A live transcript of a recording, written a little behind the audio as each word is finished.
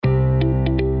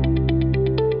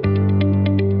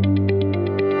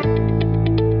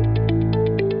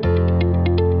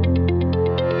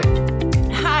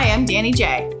Danny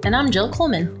J. And I'm Jill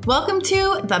Coleman. Welcome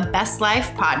to the Best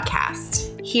Life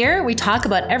Podcast. Here we talk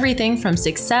about everything from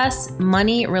success,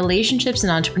 money, relationships,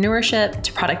 and entrepreneurship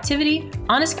to productivity,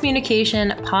 honest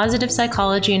communication, positive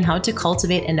psychology, and how to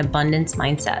cultivate an abundance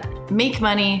mindset. Make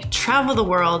money, travel the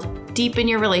world, deepen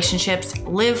your relationships,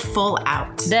 live full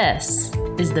out. This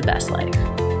is the best life.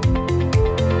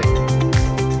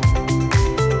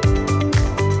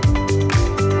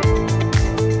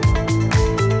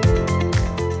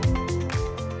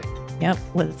 Yep.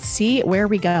 Let's see where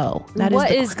we go.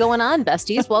 What is going on,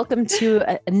 besties? Welcome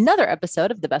to another episode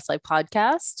of the Best Life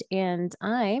Podcast. And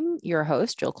I'm your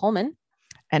host, Jill Coleman.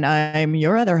 And I'm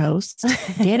your other host,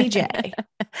 Danny J.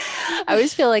 I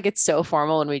always feel like it's so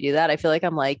formal when we do that. I feel like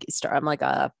I'm like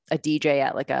a DJ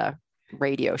at like a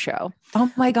radio show.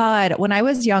 Oh my God. When I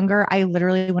was younger,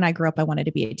 when I grew up, I wanted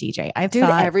to be a DJ. I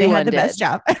thought everyone they had the did. best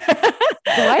job.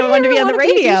 I wanted to be on the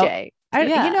radio. Yeah.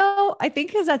 I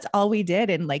think because that's all we did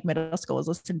in like middle school was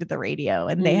listen to the radio,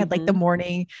 and they had like the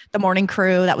morning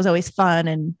crew. That was always fun.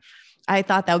 And I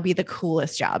thought that would be the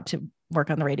coolest job to work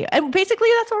on the radio. And basically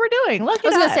that's what we're doing. Look, I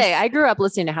was going to say, I grew up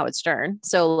listening to Howard Stern.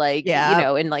 So like, yeah. you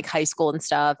know, in like high school and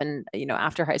stuff and, you know,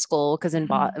 after high school, cause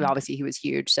obviously he was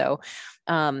huge. So,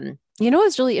 you know,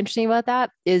 what's really interesting about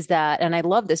that is that, and I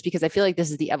love this because I feel like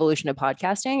this is the evolution of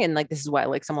podcasting. And like, this is why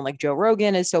like someone like Joe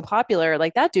Rogan is so popular.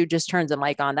 Like that dude just turns a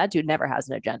mic on. That dude never has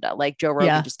an agenda. Like Joe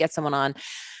Rogan just gets someone on,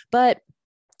 but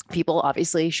people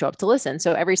obviously show up to listen.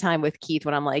 So every time with Keith,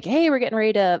 when I'm like, hey, we're getting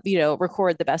ready to, you know,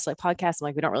 record the Best Life Podcast, I'm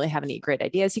like, we don't really have any great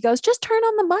ideas. He goes, just turn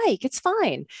on the mic. It's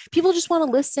fine. People just want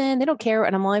to listen. They don't care.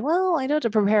 And I'm like, well, I know to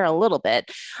prepare a little bit.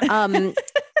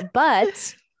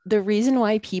 But the reason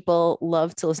why people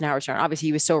love to listen to Howard Stern, obviously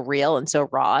he was so real and so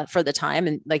raw for the time.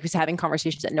 And like, he was having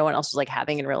conversations that no one else was like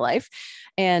having in real life.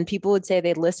 And people would say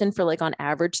they'd listen for like on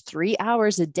average 3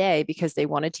 hours a day because they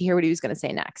wanted to hear what he was going to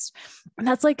say next. And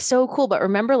that's like so cool. But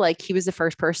remember, like he was the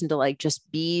first person to like just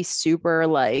be super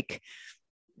like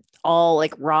all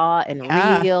like raw and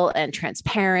real and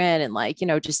transparent and like, you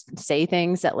know, just say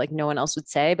things that like no one else would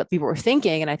say, but people were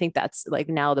thinking. And I think that's like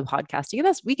now the podcasting,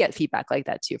 and we get feedback like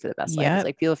that too for the Best Life. It's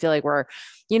like people feel like we're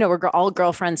all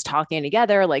girlfriends talking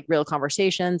together, like real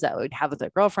conversations that we'd have with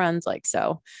their girlfriends. Like,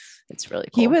 so it's really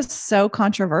cool. He was so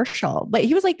controversial, but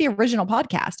he was like the original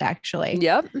podcast actually.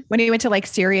 Yep. When he went to like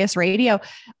Sirius Radio.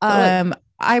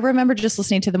 I remember just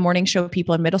listening to the morning show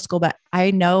people in middle school, but I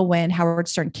know when Howard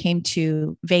Stern came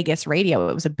to Vegas radio,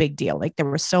 it was a big deal. Like there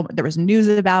was news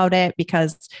about it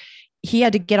because he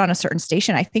had to get on a certain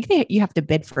station. I think you have to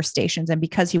bid for stations. And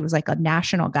because he was like a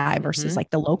national guy versus like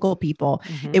the local people,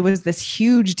 it was this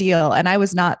huge deal. And I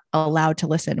was not allowed to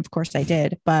listen. Of course I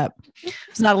did, but I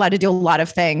was not allowed to do a lot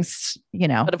of things, you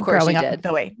know, but of course growing you up did.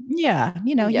 the way. Yeah.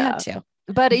 You know, you had to.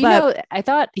 But you know, I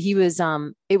thought he was,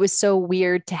 it was so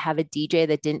weird to have a DJ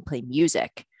that didn't play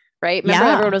music, right? Remember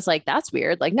everyone was like, that's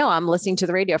weird. Like, no, I'm listening to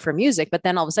the radio for music. But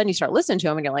then all of a sudden you start listening to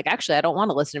him and you're like, actually, I don't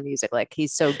want to listen to music. Like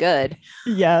he's so good.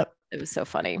 Yeah. It was so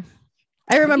funny.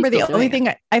 I remember the only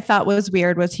thing I thought was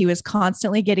weird was he was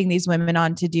constantly getting these women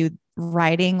on to do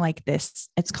writing like this.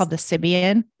 It's called the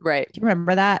Sibian. Right. Do you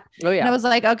remember that? Oh yeah. And I was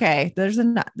like, okay,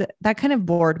 that kind of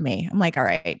bored me. I'm like, all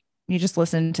right, you just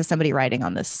listen to somebody writing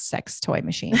on this sex toy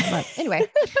machine. But anyway,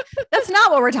 that's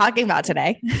not what we're talking about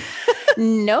today.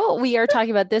 No, we are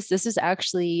talking about this. This is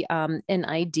actually an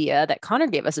idea that Connor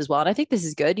gave us as well. And I think this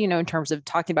is good, you know, in terms of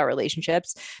talking about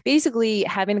relationships, basically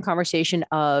having a conversation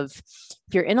of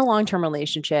if you're in a long-term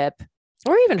relationship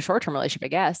or even a short-term relationship, I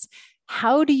guess,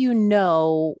 how do you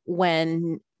know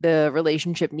when the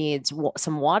relationship needs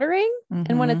some watering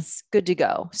and when it's good to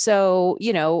go? So,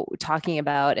 you know, talking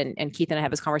about, and Keith and I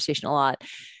have this conversation a lot,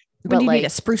 but you need to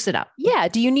spruce it up. Yeah.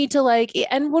 Do you need to like,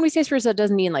 and when we say spruce up, it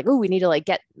doesn't mean like, oh, we need to like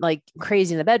get like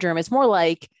crazy in the bedroom. It's more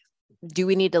like, do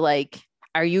we need to like,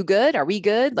 are you good? Are we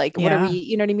good? Like, what are we,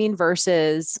 you know what I mean?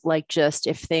 Versus like, just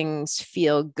if things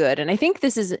feel good. And I think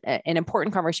this is an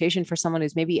important conversation for someone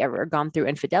who's maybe ever gone through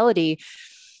infidelity,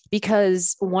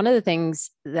 because one of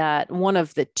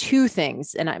the two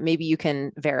things, and maybe you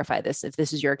can verify this if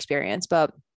this is your experience,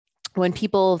 but when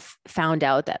people found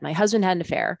out that my husband had an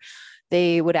affair,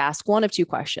 they would ask one of two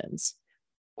questions.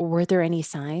 Were there any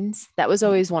signs? That was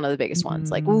always one of the biggest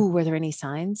ones. Like, ooh, were there any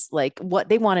signs? Like what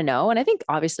they want to know. And I think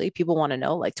obviously people want to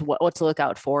know like to what to look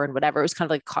out for and whatever. It was kind of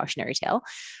like a cautionary tale.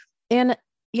 And,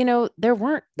 you know, there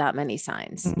weren't that many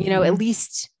signs, you know, at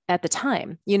least at the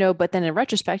time, you know, but then in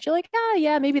retrospect, you're like,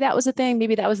 yeah, maybe that was a thing.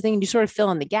 Maybe that was a thing. And you sort of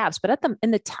fill in the gaps. But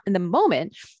in the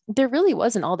moment, there really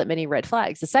wasn't all that many red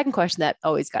flags. The second question that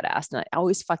always got asked, and I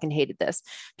always fucking hated this,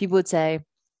 people would say,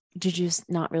 did you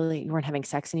not really, you weren't having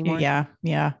sex anymore? Yeah.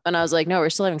 Yeah. And I was like, no, we're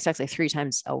still having sex like 3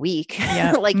 times a week.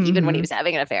 Yeah. Like even when he was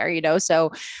having an affair,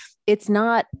 so it's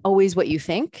not always what you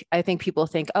think. I think people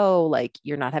think, oh, like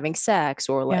you're not having sex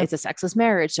or like it's a sexless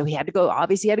marriage. So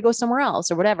obviously he had to go somewhere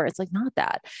else or whatever. It's like, not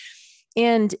that.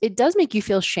 And it does make you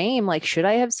feel shame. Like, should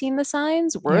I have seen the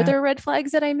signs? Were there red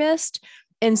flags that I missed?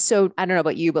 And so I don't know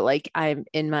about you, but like I'm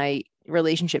in my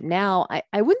relationship now,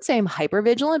 I wouldn't say I'm hyper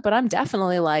vigilant, but I'm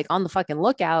definitely like on the fucking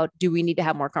lookout. Do we need to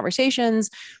have more conversations?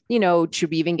 Should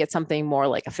we even get something more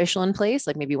like official in place?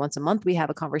 Like maybe once a month we have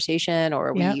a conversation,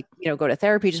 or we, go to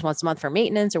therapy just once a month for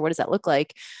maintenance, or what does that look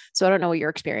like? So I don't know what your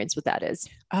experience with that is.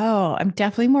 Oh, I'm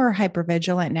definitely more hyper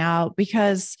vigilant now,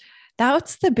 because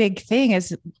that's the big thing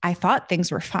is I thought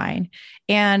things were fine.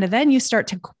 And then you start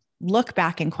to look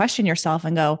back and question yourself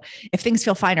and go, if things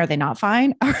feel fine, are they not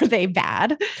fine? Are they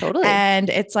bad? Totally. And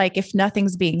it's like, if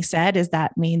nothing's being said, does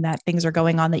that mean that things are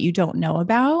going on that you don't know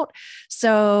about?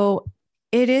 So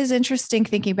it is interesting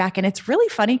thinking back. And it's really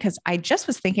funny because I just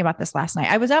was thinking about this last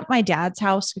night. I was at my dad's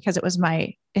house because it was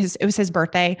his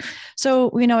birthday.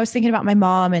 So, I was thinking about my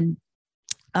mom, and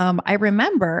I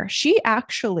remember she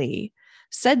actually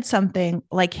said something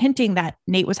like hinting that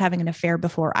Nate was having an affair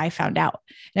before I found out.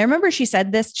 And I remember she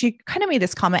said this, she kind of made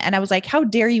this comment, and I was like, how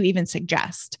dare you even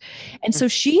suggest? And so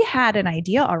she had an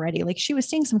idea already, like she was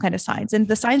seeing some kind of signs, and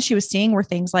the signs she was seeing were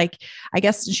things like, I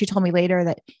guess she told me later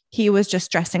that he was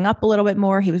just dressing up a little bit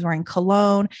more. He was wearing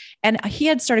cologne, and he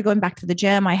had started going back to the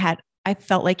gym. I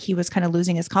felt like he was kind of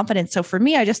losing his confidence. So for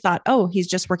me, I just thought, oh, he's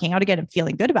just working out again and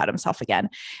feeling good about himself again.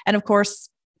 And of course,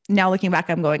 now looking back,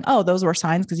 I'm going, oh, those were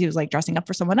signs, because he was like dressing up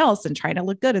for someone else and trying to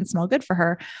look good and smell good for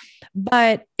her.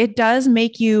 But it does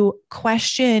make you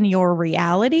question your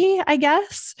reality, I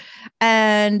guess.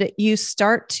 And you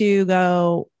start to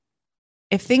go,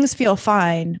 if things feel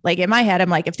fine, like in my head, I'm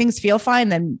like, if things feel fine,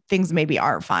 then things maybe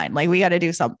aren't fine. Like we got to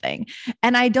do something.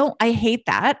 And I hate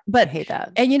that, but I hate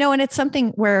that. And, and it's something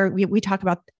where we talk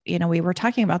about, we were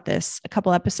talking about this a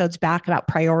couple episodes back about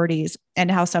priorities and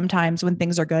how sometimes when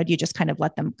things are good, you just kind of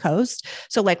let them coast.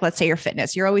 So like, let's say your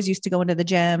fitness, you're always used to going to the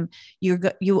gym.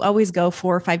 You always go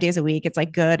 4 or 5 days a week. It's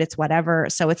like good, it's whatever.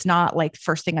 So it's not like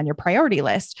first thing on your priority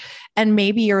list. And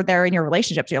maybe you're there in your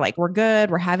relationships. You're like, we're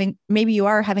good. Maybe you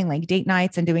are having like date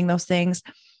nights and doing those things.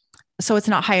 So it's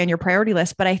not high on your priority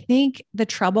list. But I think the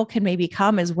trouble can maybe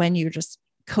come is when you're just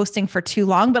coasting for too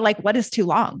long. But like, what is too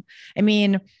long? I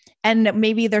mean, and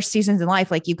maybe there's seasons in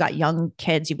life, like you've got young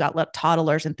kids, you've got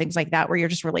toddlers and things like that, where your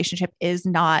just relationship is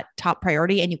not top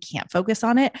priority and you can't focus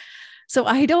on it. So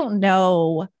I don't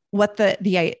know what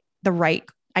the right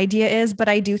idea is, but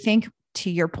I do think,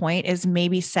 to your point, is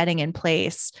maybe setting in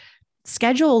place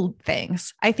scheduled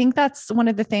things. I think that's one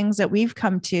of the things that we've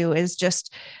come to is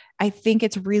just, I think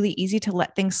it's really easy to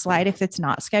let things slide if it's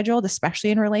not scheduled, especially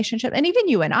in relationship. And even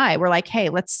you and I were like, hey,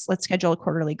 let's schedule a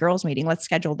quarterly girls meeting. Let's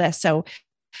schedule this. So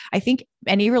I think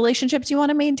any relationships you want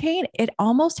to maintain, it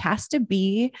almost has to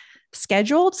be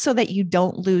scheduled so that you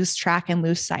don't lose track and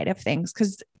lose sight of things,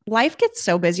 because life gets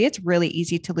so busy. It's really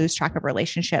easy to lose track of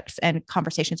relationships and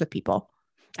conversations with people.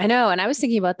 I know. And I was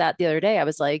thinking about that the other day. I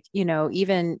was like,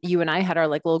 even you and I had our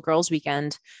like little girls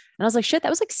weekend, and I was like, shit, that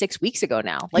was like 6 weeks ago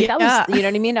now. Like that was, you know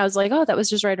what I mean? I was like, oh, that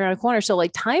was just right around the corner. So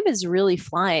like time is really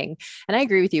flying. And I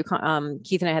agree with you.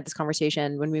 Keith and I had this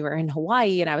conversation when we were in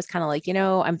Hawaii, and I was kind of like,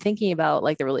 I'm thinking about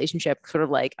like the relationship sort of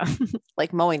like,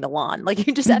 like mowing the lawn. Like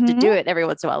you just have to do it every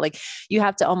once in a while. Like you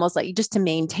have to almost like, just to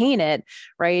maintain it,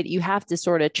 right? You have to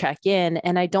sort of check in.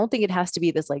 And I don't think it has to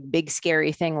be this like big,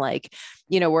 scary thing. Like,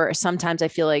 where sometimes I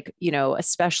feel like,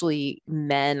 especially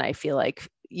men, I feel like,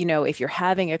 if you're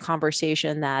having a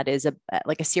conversation that is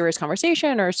like a serious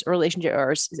conversation or a relationship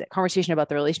or a conversation about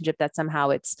the relationship, that somehow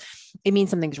it means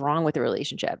something's wrong with the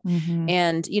relationship.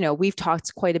 And, we've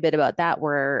talked quite a bit about that,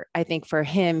 where I think for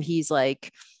him, he's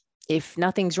like, if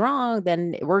nothing's wrong,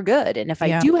 then we're good. And if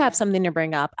I do have something to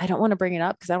bring up, I don't want to bring it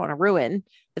up because I don't want to ruin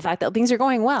the fact that things are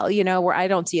going well, where I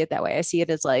don't see it that way. I see it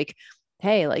as like,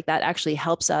 hey, like that actually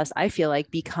helps us, I feel like,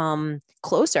 become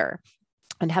closer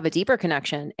and have a deeper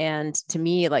connection. And to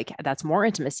me, like that's more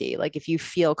intimacy. Like if you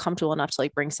feel comfortable enough to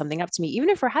like bring something up to me, even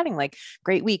if we're having like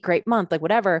great week, great month, like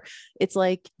whatever, it's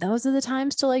like, those are the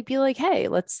times to like, be like, hey,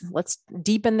 let's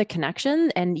deepen the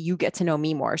connection and you get to know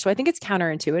me more. So I think it's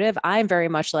counterintuitive. I'm very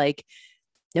much like,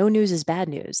 no news is bad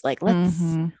news. Like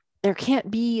there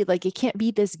can't be like, it can't be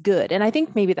this good. And I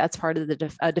think maybe that's part of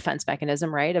the defense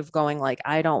mechanism, right? Of going like,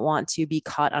 I don't want to be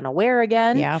caught unaware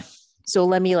again. Yeah. So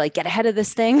let me like get ahead of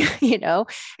this thing,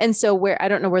 And so I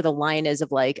don't know where the line is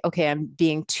of like, okay, I'm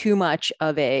being too much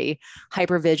of a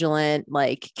hypervigilant,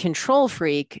 like control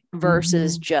freak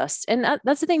versus and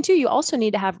that's the thing too. You also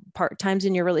need to have times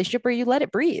in your relationship where you let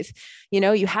it breathe.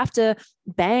 You have to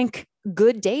bank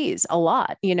good days a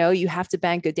lot, you have to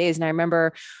bank good days. And I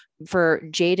remember for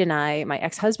Jade and I, my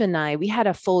ex-husband and I, we had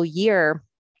a full year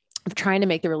of trying to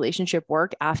make the relationship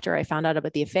work after I found out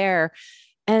about the affair.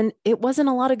 And it wasn't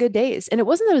a lot of good days. And it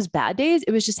wasn't that it was bad days.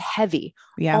 It was just heavy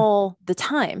all the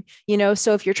time,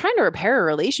 So if you're trying to repair a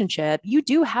relationship, you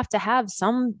do have to have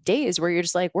some days where you're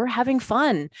just like, we're having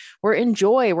fun, we're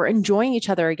enjoying each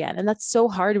other again. And that's so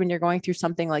hard when you're going through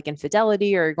something like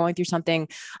infidelity or going through something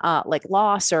like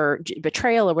loss or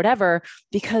betrayal or whatever,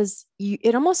 because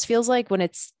it almost feels like when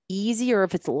it's easy or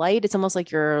if it's light, it's almost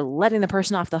like you're letting the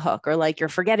person off the hook or like you're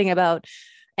forgetting about.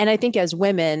 And I think as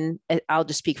women, I'll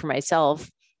just speak for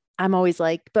myself. I'm always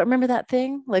like, but remember that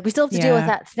thing? Like we still have to deal with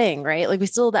that thing, right? Like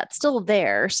that's still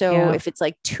there. So if it's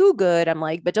like too good, I'm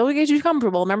like, but don't get too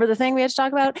comfortable. Remember the thing we had to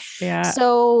talk about? Yeah.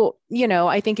 So,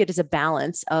 I think it is a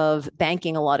balance of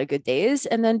banking a lot of good days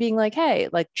and then being like, hey,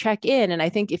 like check in. And I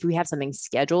think if we have something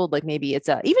scheduled, like maybe it's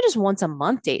even just once a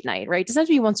month date night, right? It doesn't have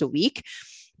to be once a week.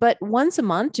 But once a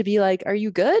month to be like, are you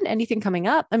good? Anything coming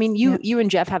up? I mean, you and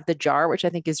Jeff have the JAR, which I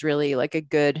think is really like a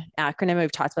good acronym.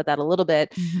 We've talked about that a little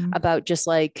bit about just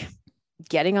like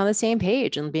getting on the same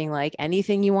page and being like,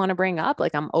 anything you want to bring up,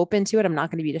 like I'm open to it. I'm not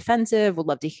going to be defensive. Would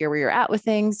love to hear where you're at with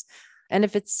things. And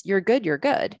if you're good, you're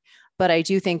good. But I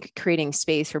do think creating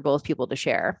space for both people to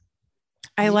share.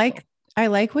 I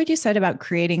like what you said about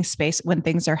creating space when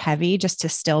things are heavy, just to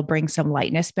still bring some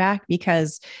lightness back,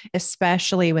 because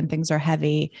especially when things are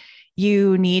heavy,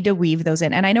 you need to weave those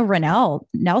in. And I know Renelle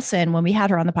Nelson, when we've had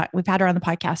her on the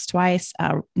podcast twice,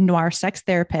 Noir sex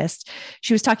therapist,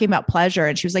 she was talking about pleasure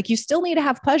and she was like, you still need to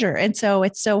have pleasure. And so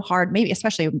it's so hard, maybe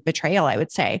especially betrayal, I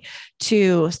would say,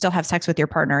 to still have sex with your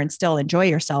partner and still enjoy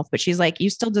yourself. But she's like, you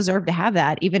still deserve to have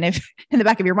that, even if in the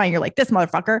back of your mind, you're like, this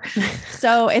motherfucker.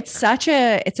 So it's such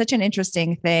an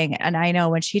interesting thing. And I know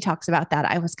when she talks about that,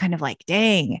 I was kind of like,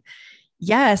 dang,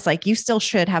 yes, like you still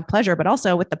should have pleasure, but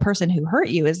also with the person who hurt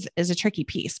you is a tricky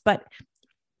piece. But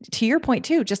to your point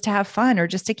too, just to have fun or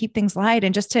just to keep things light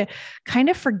and just to kind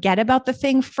of forget about the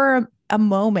thing for a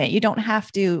moment. You don't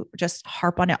have to just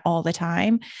harp on it all the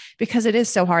time because it is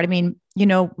so hard. I mean,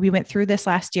 we went through this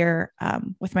last year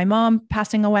with my mom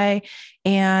passing away,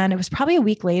 and it was probably a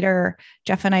week later,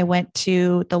 Jeff and I went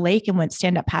to the lake and went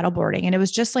stand up paddleboarding. And it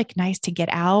was just like nice to get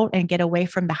out and get away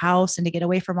from the house and to get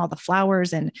away from all the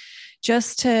flowers and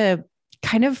just to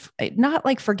kind of not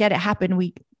like forget it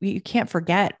happened. You can't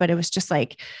forget, but it was just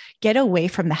like get away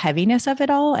from the heaviness of it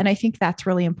all. And I think that's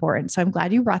really important. So I'm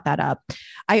glad you brought that up.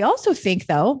 I also think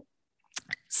though,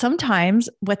 sometimes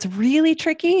what's really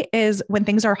tricky is when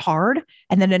things are hard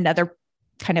and then another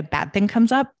kind of bad thing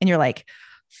comes up and you're like,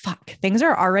 fuck, things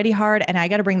are already hard and I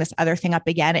got to bring this other thing up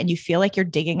again. And you feel like you're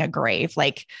digging a grave.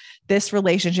 Like this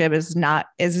relationship is not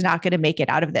going to make it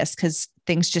out of this because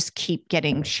things just keep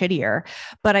getting shittier.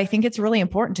 But I think it's really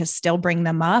important to still bring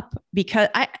them up because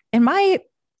in my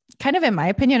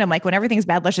opinion, I'm like, when everything's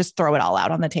bad, let's just throw it all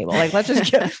out on the table. Like, let's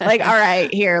just get, like, all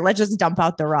right, here, let's just dump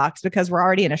out the rocks because we're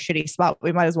already in a shitty spot.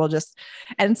 We might as well just,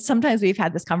 and sometimes we've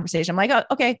had this conversation. I'm like, oh,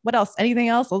 okay, what else? Anything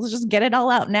else? Let's just get it all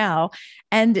out now.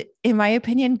 And in my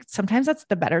opinion, sometimes that's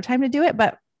the better time to do it.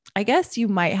 But I guess you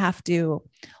might have to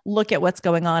look at what's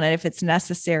going on and if it's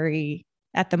necessary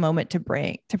at the moment to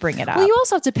bring it up. Well, you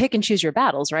also have to pick and choose your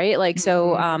battles, right? Like,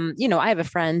 so, I have a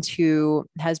friend who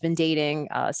has been dating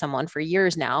someone for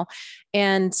years now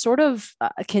and sort of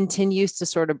continues to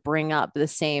sort of bring up the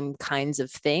same kinds of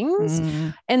things.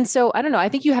 And so, I don't know, I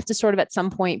think you have to sort of at some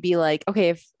point be like, okay,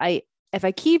 if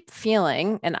I keep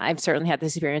feeling, and I've certainly had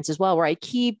this experience as well, where I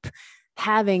keep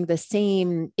having the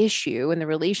same issue in the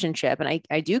relationship and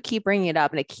I do keep bringing it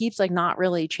up and it keeps like not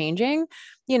really changing,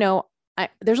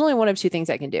 there's only one of two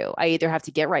things I can do. I either have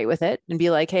to get right with it and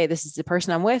be like, hey, this is the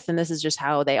person I'm with and this is just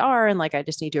how they are. And like, I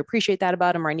just need to appreciate that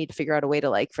about them, or I need to figure out a way to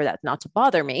like, for that not to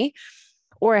bother me,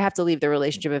 or I have to leave the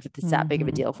relationship if it's that big of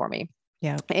a deal for me.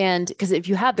 Yeah. And because if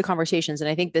you have the conversations, and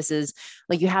I think this is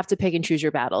like, you have to pick and choose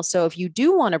your battles. So if you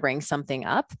do want to bring something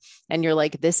up and you're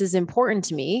like, this is important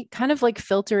to me, kind of like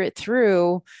filter it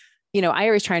through, I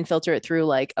always try and filter it through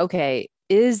like, okay,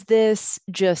 is this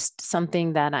just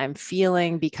something that I'm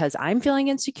feeling because I'm feeling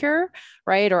insecure,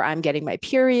 right? Or I'm getting my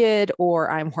period, or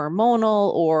I'm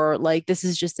hormonal, or like, this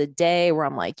is just a day where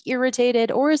I'm like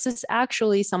irritated, or is this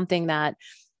actually something that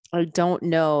I don't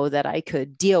know that I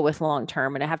could deal with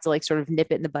long-term and I have to like sort of nip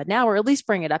it in the bud now, or at least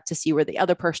bring it up to see where the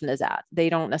other person is at. They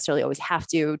don't necessarily always have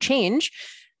to change,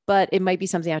 but it might be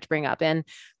something I have to bring up.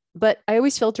 But I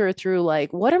always filter it through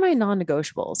like, what are my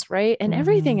non-negotiables, right? And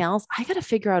everything else, I got to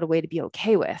figure out a way to be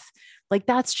okay with. Like,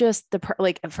 that's just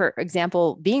like, for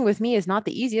example, being with me is not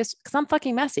the easiest because I'm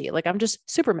fucking messy. Like, I'm just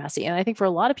super messy. And I think for a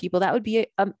lot of people, that would be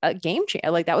a game changer.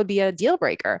 Like, that would be a deal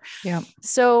breaker. Yeah.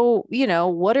 So,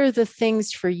 what are the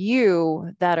things for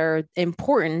you that are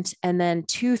important? And then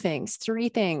 2 things, 3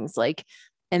 things, like,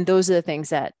 and those are the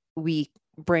things that we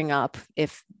bring up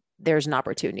if there's an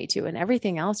opportunity to, and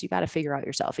everything else you got to figure out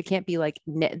yourself. It can't be like,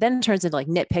 then it turns into like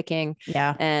nitpicking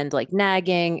and like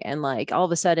nagging. And like, all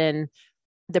of a sudden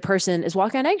the person is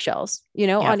walking on eggshells,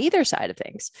 on either side of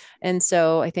things. And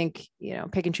so I think,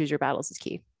 pick and choose your battles is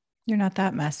key. You're not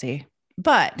that messy,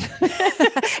 but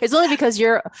it's only because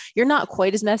you're not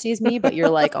quite as messy as me, but you're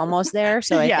like almost there.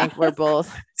 So I think we're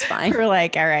both, it's fine. We're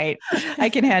like, all right, I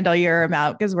can handle your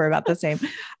amount because we're about the same.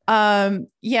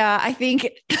 I think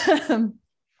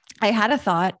I had a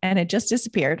thought and it just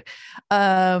disappeared.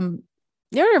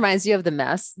 What reminds you of the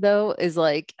mess though, is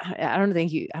like, I don't know.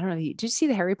 Did you see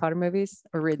the Harry Potter movies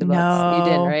or read the books? No. You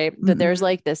didn't, right? But there's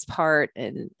like this part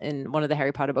in one of the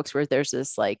Harry Potter books where there's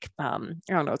this like, I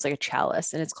don't know, it's like a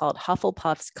chalice and it's called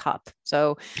Hufflepuff's cup.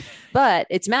 So, but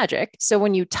it's magic. So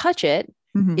when you touch it,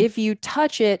 if you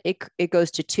touch it, it goes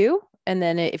to 2. And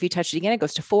then if you touch it again, it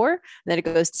goes to 4, and then it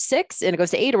goes to 6, and it goes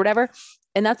to 8 or whatever.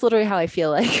 And that's literally how I feel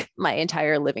like my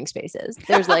entire living space is.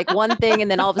 There's like one thing,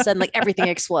 and then all of a sudden, like everything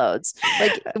explodes.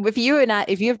 Like if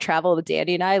you have traveled with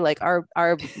Danny and I, like our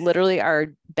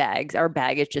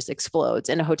baggage just explodes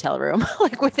in a hotel room.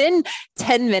 Like within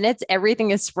 10 minutes, everything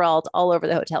is sprawled all over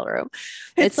the hotel room.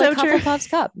 It's like so Hufflepuff's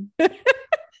cup.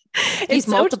 He's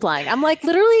multiplying. I'm like,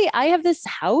 literally, I have this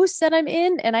house that I'm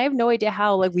in and I have no idea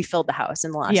how like we filled the house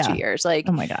in the last 2 years. Like,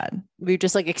 oh my God, we've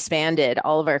just like expanded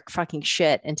all of our fucking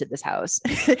shit into this house.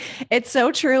 It's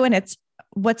so true. And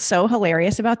what's so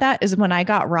hilarious about that is when I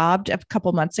got robbed a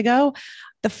couple months ago,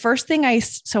 the first thing I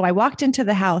walked into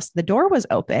the house, the door was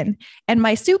open and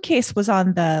my suitcase was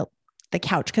on the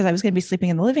couch because I was going to be sleeping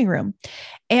in the living room.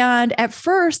 And at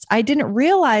first I didn't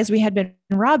realize we had been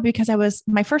robbed because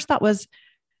my first thought was,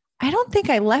 I don't think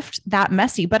I left that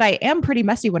messy, but I am pretty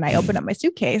messy when I open up my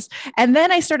suitcase. And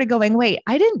then I started going, wait,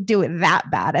 I didn't do it that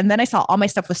bad. And then I saw all my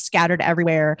stuff was scattered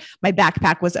everywhere. My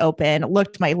backpack was open,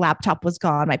 my laptop was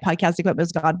gone. My podcast equipment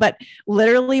was gone. But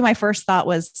literally my first thought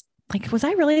was like, was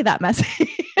I really that messy?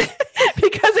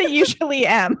 Because I usually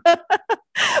am.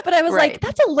 But I was like,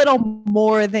 that's a little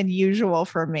more than usual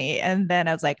for me. And then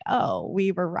I was like, oh,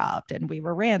 we were robbed and we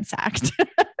were ransacked.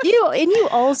 You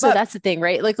also, that's the thing,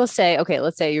 right? Like, let's say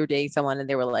you were dating someone and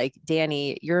they were like,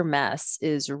 Danny, your mess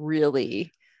is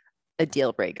really a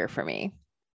deal breaker for me.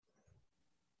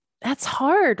 That's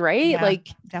hard, right? Yeah, like,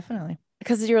 definitely.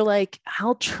 Because you're like,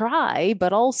 I'll try,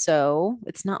 but also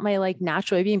it's not my like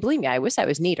natural way of being. Believe me, I wish I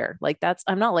was neater. Like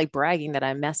I'm not like bragging that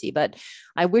I'm messy, but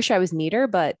I wish I was neater.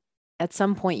 But at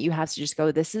some point you have to just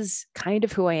go, this is kind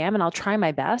of who I am and I'll try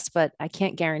my best, but I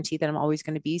can't guarantee that I'm always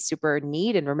going to be super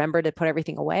neat and remember to put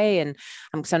everything away. And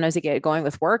sometimes I get going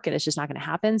with work and it's just not going to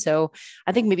happen. So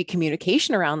I think maybe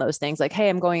communication around those things, like, hey,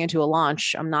 I'm going into a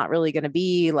launch. I'm not really going to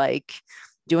be like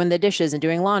doing the dishes and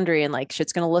doing laundry and like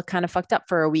shit's going to look kind of fucked up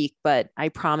for a week, but I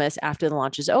promise after the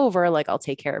launch is over, like I'll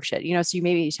take care of shit, so you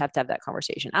maybe just have to have that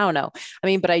conversation. I don't know. I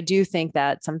mean, but I do think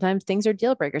that sometimes things are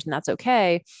deal breakers and that's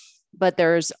okay. But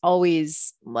there's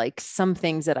always like some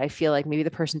things that I feel like maybe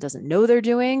the person doesn't know they're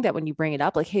doing, that when you bring it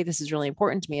up, like, hey, this is really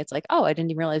important to me. It's like, oh, I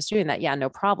didn't even realize doing that. Yeah, no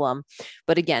problem.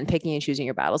 But again, picking and choosing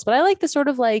your battles. But I like the sort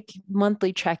of like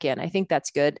monthly check-in. I think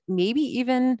that's good. Maybe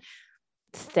even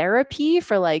therapy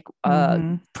for like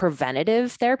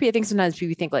preventative therapy. I think sometimes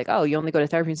people think like, oh, you only go to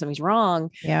therapy when something's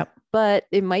wrong. Yeah. But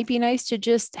it might be nice to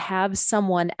just have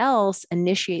someone else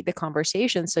initiate the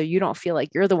conversation so you don't feel like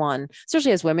you're the one.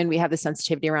 Especially as women, we have the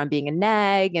sensitivity around being a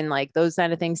nag and like those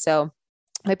kind of things. So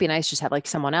it might be nice just have like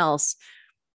someone else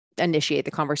initiate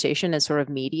the conversation and sort of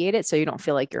mediate it so you don't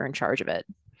feel like you're in charge of it.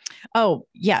 Oh,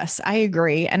 yes, I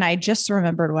agree. And I just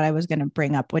remembered what I was going to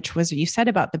bring up, which was you said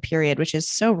about the period, which is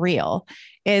so real,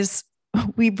 is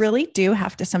we really do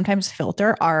have to sometimes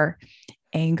filter our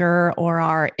anger or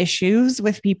our issues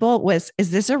with people. Is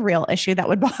this a real issue that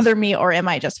would bother me, or am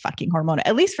I just fucking hormonal?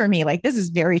 At least for me, like this is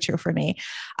very true for me.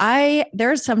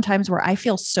 There's some times where I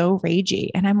feel so ragey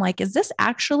and I'm like, is this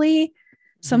actually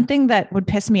something that would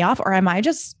piss me off? Or am I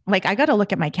just like, I got to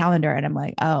look at my calendar and I'm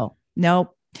like, oh,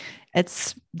 nope.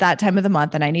 It's that time of the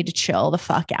month and I need to chill the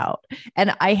fuck out.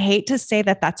 And I hate to say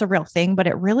that that's a real thing, but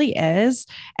it really is.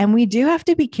 And we do have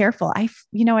to be careful. I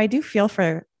do feel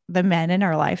for the men in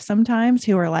our life sometimes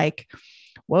who are like,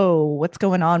 whoa, what's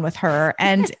going on with her?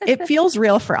 And it feels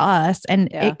real for us. And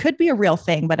it could be a real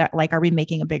thing, but like, are we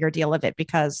making a bigger deal of it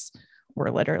because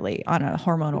we're literally on a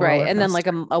hormonal right? And then like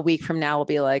a week from now, we'll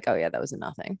be like, oh yeah, that was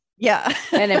nothing. Yeah.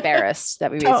 And embarrassed that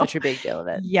we made such a big deal of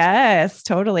it. Yes,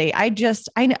 totally. I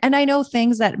know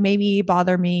things that maybe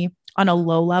bother me on a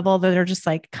low level that are just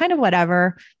like kind of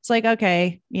whatever. It's like,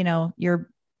 okay, you're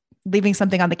leaving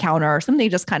something on the counter or something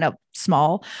just kind of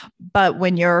small. But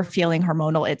when you're feeling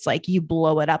hormonal, it's like you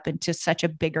blow it up into such a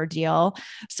bigger deal.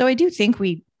 So I do think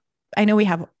I know we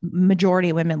have majority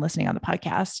of women listening on the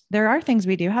podcast. There are things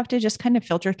we do have to just kind of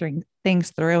filter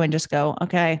things through and just go,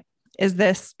 okay, is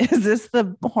this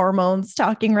the hormones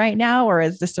talking right now? Or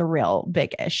is this a real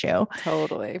big issue?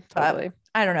 Totally.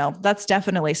 I don't know. That's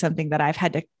definitely something that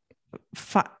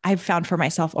I've found for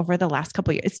myself over the last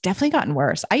couple of years. It's definitely gotten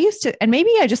worse. I used to, and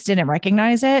maybe I just didn't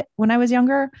recognize it when I was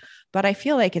younger, but I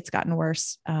feel like it's gotten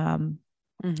worse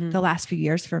the last few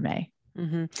years for me.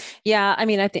 Mm-hmm. Yeah. I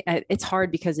mean, I think it's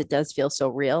hard because it does feel so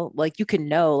real. Like you can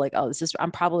know like, oh,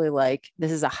 I'm probably like,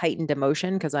 this is a heightened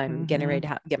emotion because I'm getting ready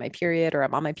to get my period or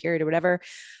I'm on my period or whatever.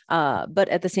 But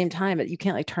at the same time, you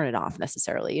can't like turn it off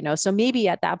necessarily, So maybe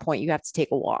at that point you have to take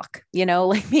a walk,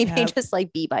 like maybe just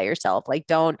like be by yourself. Like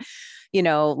don't,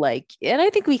 like, and I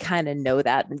think we kind of know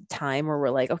that in time where we're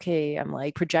like, okay, I'm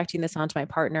like projecting this onto my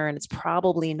partner and it's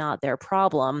probably not their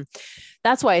problem.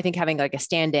 That's why I think having like a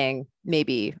standing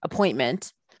maybe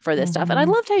appointment for this stuff. And I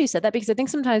loved how you said that because I think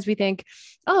sometimes we think,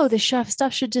 oh, this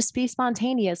stuff should just be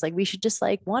spontaneous. Like we should just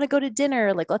like want to go to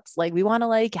dinner. Like, we want to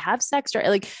like have sex or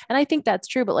like, and I think that's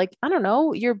true, but like, I don't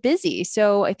know, you're busy.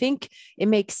 So I think it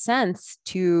makes sense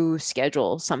to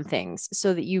schedule some things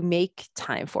so that you make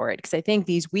time for it. Cause I think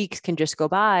these weeks can just go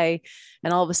by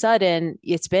and all of a sudden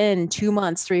it's been 2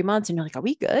 months, 3 months and you're like, are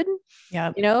we good?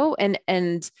 Yeah.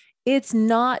 And it's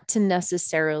not to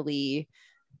necessarily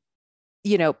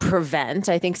prevent.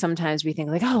 I think sometimes we think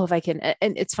like, oh, if I can,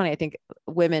 and it's funny. I think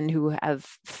women who have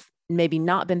maybe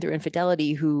not been through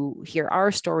infidelity who hear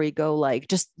our story go like,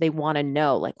 just, they want to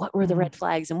know like, what were the red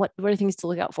flags and what are things to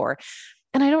look out for?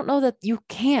 And I don't know that you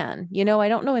can, I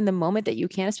don't know in the moment that you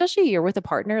can, especially you're with a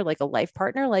partner, like a life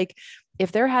partner, like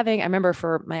if they're having, I remember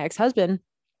for my ex-husband,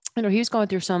 he was going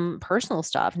through some personal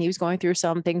stuff and he was going through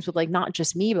some things with like, not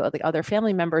just me, but like other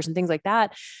family members and things like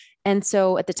that. And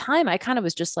so at the time I kind of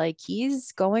was just like,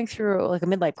 he's going through like a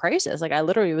midlife crisis. Like I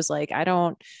literally was like,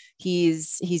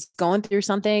 he's going through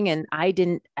something. And I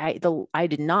did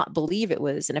not believe it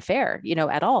was an affair,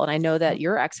 at all. And I know that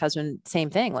your ex-husband,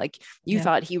 same thing, like you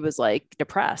thought he was like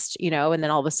depressed, and then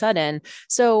all of a sudden,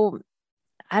 so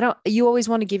you always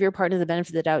want to give your partner the benefit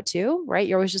of the doubt too, right?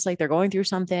 You're always just like, they're going through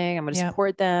something. I'm going to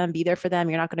support them, be there for them.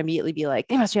 You're not going to immediately be like,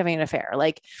 they must be having an affair.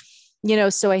 Like,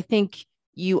 so I think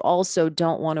you also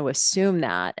don't want to assume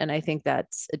that. And I think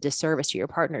that's a disservice to your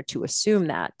partner to assume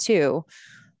that too.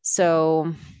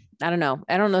 So I don't know.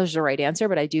 I don't know if there's a right answer,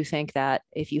 but I do think that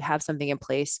if you have something in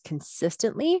place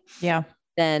consistently,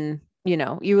 then,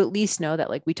 you at least know that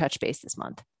like we touched base this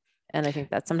month. And I think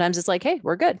that sometimes it's like, hey,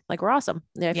 we're good. Like we're awesome.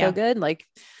 I feel good. Like,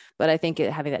 but I think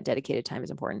having that dedicated time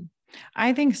is important.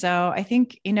 I think so. I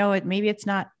think, maybe it's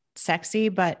not sexy,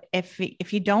 but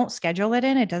if you don't schedule it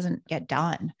in, it doesn't get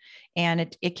done.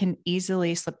 And it can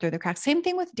easily slip through the cracks. Same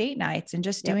thing with date nights and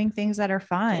just doing things that are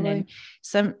fun. Totally. And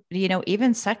some,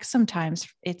 even sex, sometimes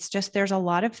it's just, there's a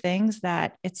lot of things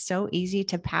that it's so easy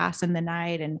to pass in the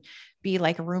night and be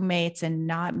like roommates and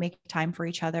not make time for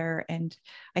each other. And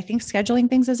I think scheduling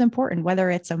things is important, whether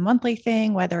it's a monthly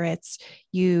thing, whether it's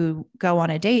you go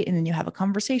on a date and then you have a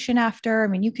conversation after. I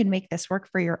mean, you can make this work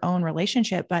for your own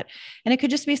relationship, and it could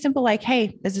just be simple like,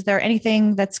 hey, is there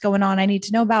anything that's going on I need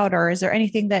to know about? Or is there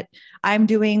anything that I'm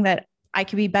doing that I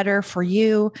could be better for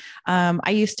you? I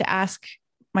used to ask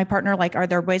my partner, like, are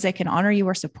there ways I can honor you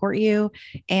or support you?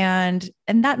 And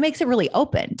that makes it really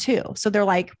open too. So they're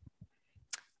like,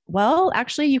 well,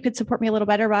 actually you could support me a little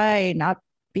better by not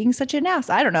being such an ass.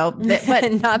 I don't know,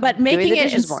 but making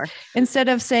it more instead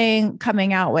of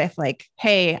coming out with like,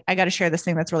 hey, I got to share this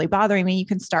thing that's really bothering me. You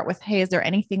can start with, hey, is there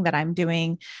anything that I'm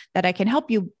doing that I can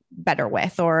help you better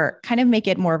with, or kind of make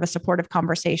it more of a supportive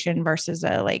conversation versus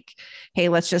a like, hey,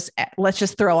 let's just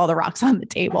throw all the rocks on the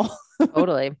table.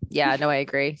 Totally. Yeah, no, I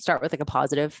agree. Start with like a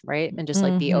positive, right? And just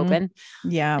like be open.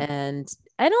 Yeah.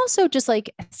 And also just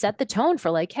like set the tone for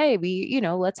like, hey, we,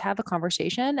 let's have a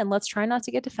conversation and let's try not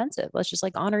to get defensive. Let's just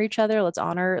like honor each other. Let's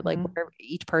honor like where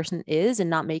each person is and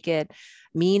not make it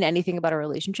mean anything about a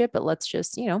relationship, but let's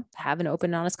just, have an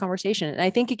open, honest conversation. And I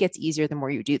think it gets easier the more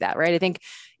you do that, right? I think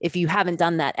if you haven't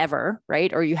done that ever,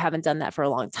 right, or you haven't done that for a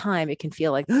long time, it can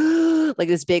feel like like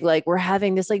this big, like we're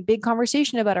having this like big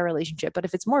conversation about our relationship. But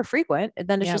if it's more frequent,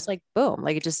 then it's just like boom,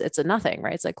 like it's a nothing,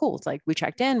 right? It's like cool. It's like we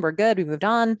checked in, we're good, we moved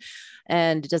on,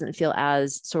 and it doesn't feel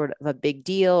as sort of a big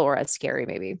deal or as scary,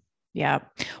 maybe. Yeah.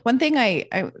 One thing I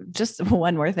just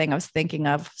one more thing I was thinking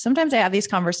of, sometimes I have these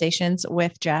conversations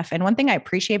with Jeff, and one thing I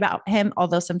appreciate about him,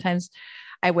 although sometimes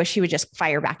I wish he would just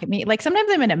fire back at me. Like sometimes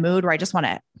I'm in a mood where I just want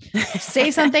to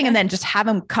say something and then just have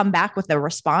him come back with a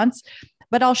response,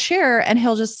 but I'll share and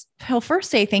he'll first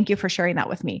say, thank you for sharing that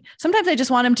with me. Sometimes I just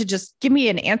want him to just give me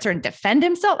an answer and defend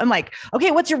himself. I'm like,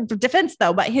 okay, what's your defense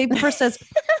though? But he first says,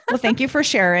 well, thank you for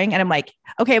sharing. And I'm like,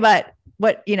 okay, but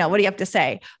what do you have to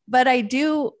say? But I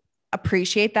do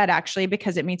appreciate that actually,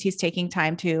 because it means he's taking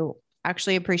time to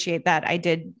actually appreciate that I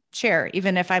did share,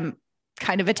 even if I'm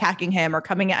kind of attacking him or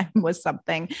coming at him with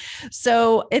something.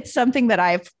 So it's something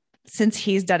that since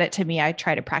he's done it to me, I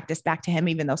try to practice back to him,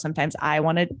 even though sometimes I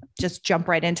want to just jump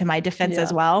right into my defense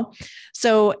as well.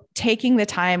 So taking the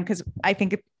time, because I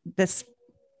think this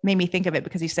made me think of it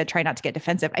because you said, try not to get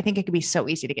defensive. I think it could be so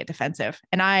easy to get defensive.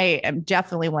 And I am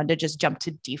definitely one to just jump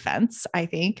to defense, I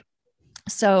think.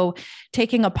 So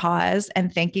taking a pause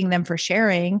and thanking them for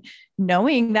sharing,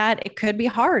 knowing that it could be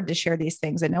hard to share these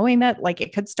things and knowing that like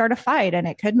it could start a fight and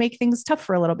it could make things tough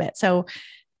for a little bit. So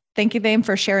thanking them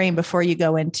for sharing before you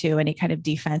go into any kind of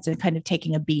defense and kind of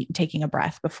taking a beat and taking a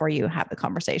breath before you have the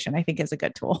conversation, I think is a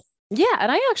good tool. Yeah.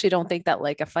 And I actually don't think that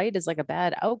like a fight is like a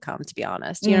bad outcome, to be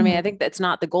honest. You know what I mean? I think that's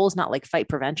not, the goal is not like fight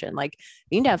prevention. Like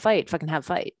you need to have fight, fucking have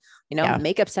fight,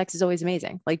 makeup sex is always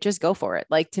amazing. Like just go for it.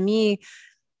 Like to me,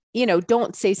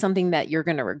 don't say something that you're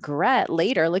going to regret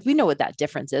later. Like we know what that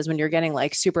difference is when you're getting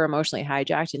like super emotionally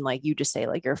hijacked and like you just say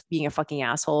like you're being a fucking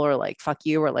asshole or like fuck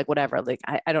you or like whatever. Like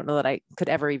I don't know that I could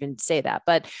ever even say that,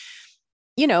 but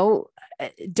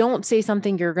don't say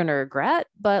something you're going to regret,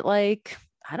 but like,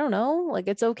 I don't know, like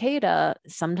it's okay to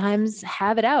sometimes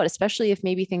have it out, especially if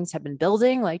maybe things have been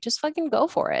building, like just fucking go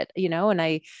for it, and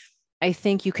I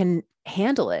think you can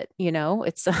handle it.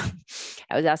 It's,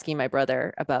 I was asking my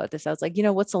brother about this. I was like,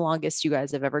 what's the longest you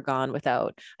guys have ever gone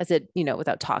without, I said,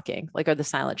 without talking, like, or the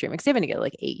silent treatment, because they've been together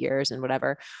like 8 years and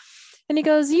whatever. And he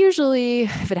goes, usually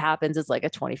if it happens, it's like a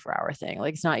 24-hour thing.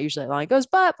 Like it's not usually long. He goes,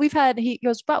 but we've had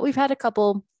a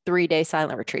couple 3-day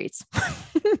silent retreats.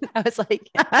 I was like,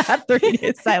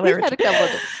 3-day silent retreat. Had a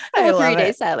couple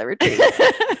 3-day silent retreats.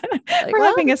 Like, we're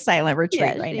having a silent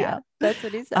retreat right now. That's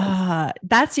what he says.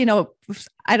 That's,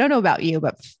 I don't know about you,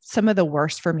 but some of the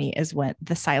worst for me is when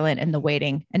the silent and the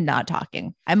waiting and not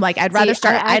talking. I'm like, I'd rather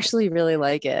start. I actually really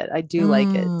like it. I do like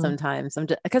it sometimes.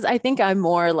 Because I think I'm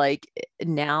more like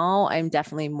now I'm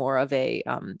definitely more of a,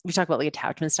 we talk about like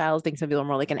attachment styles. I think some people are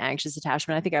more like an anxious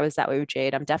attachment. I think I was that way with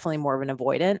Jade. I'm definitely more of an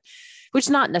avoidant, which is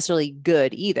not necessarily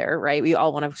good either. Right. We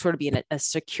all want to sort of be in a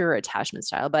secure attachment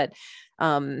style, but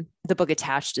the book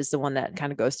Attached is the one that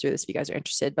kind of goes through this if you guys are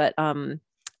interested, but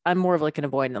I'm more of like an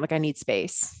avoidant. I'm like, I need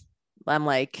space. I'm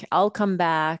like, I'll come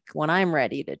back when I'm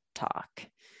ready to talk.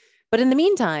 But in the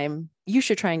meantime, you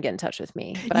should try and get in touch with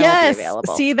me. But I won't be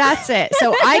available. See, that's it.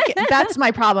 So that's my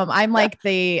problem. I'm like,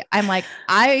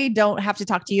 I don't have to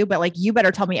talk to you, but like, you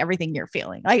better tell me everything you're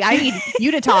feeling. Like I need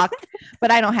you to talk,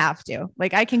 but I don't have to.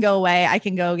 Like I can go away. I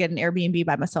can go get an Airbnb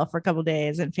by myself for a couple of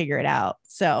days and figure it out.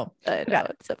 So I know,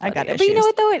 I got it. But you know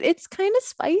what though? It's kind of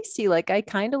spicy. Like I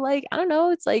kind of like, I don't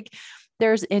know. It's like,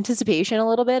 there's anticipation a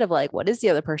little bit of like, what is the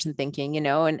other person thinking,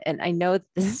 and I know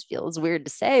this feels weird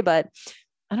to say, but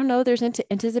I don't know, there's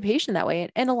anticipation that way.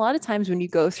 And a lot of times when you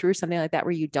go through something like that,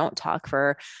 where you don't talk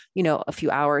for, a few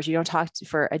hours, you don't talk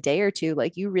for a day or two,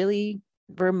 like you really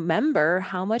remember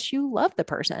how much you love the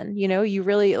person, you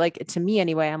really like, to me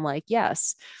anyway, I'm like,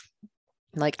 yes,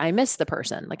 like I miss the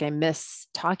person. Like I miss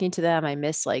talking to them. I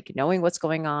miss like knowing what's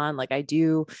going on. Like I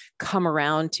do come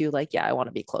around to like, yeah, I want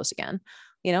to be close again,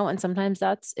 and sometimes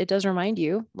it does remind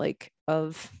you like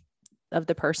of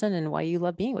the person and why you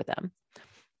love being with them.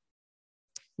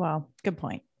 Wow. Good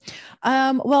point.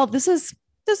 Well, this is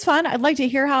fun. I'd like to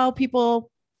hear how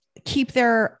people keep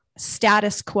their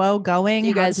status quo going. Do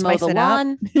you guys mow the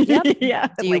lawn? Yep. Yeah.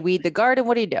 Do you weed the garden?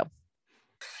 What do you do?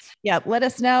 Yep. Let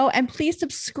us know. And please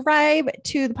subscribe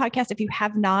to the podcast if you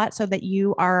have not, so that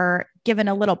you are given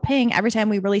a little ping every time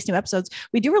we release new episodes.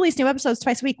 We do release new episodes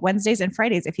twice a week, Wednesdays and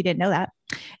Fridays, if you didn't know that.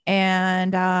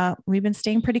 And we've been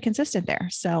staying pretty consistent there.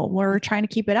 So we're trying to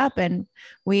keep it up, and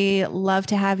we love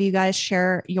to have you guys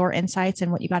share your insights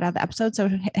and what you got out of the episode. So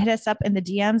hit us up in the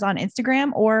DMs on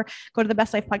Instagram, or go to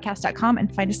thebestlifepodcast.com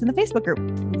and find us in the Facebook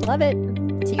group. Love it.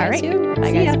 See you guys soon.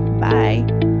 Bye, guys.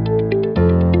 Bye.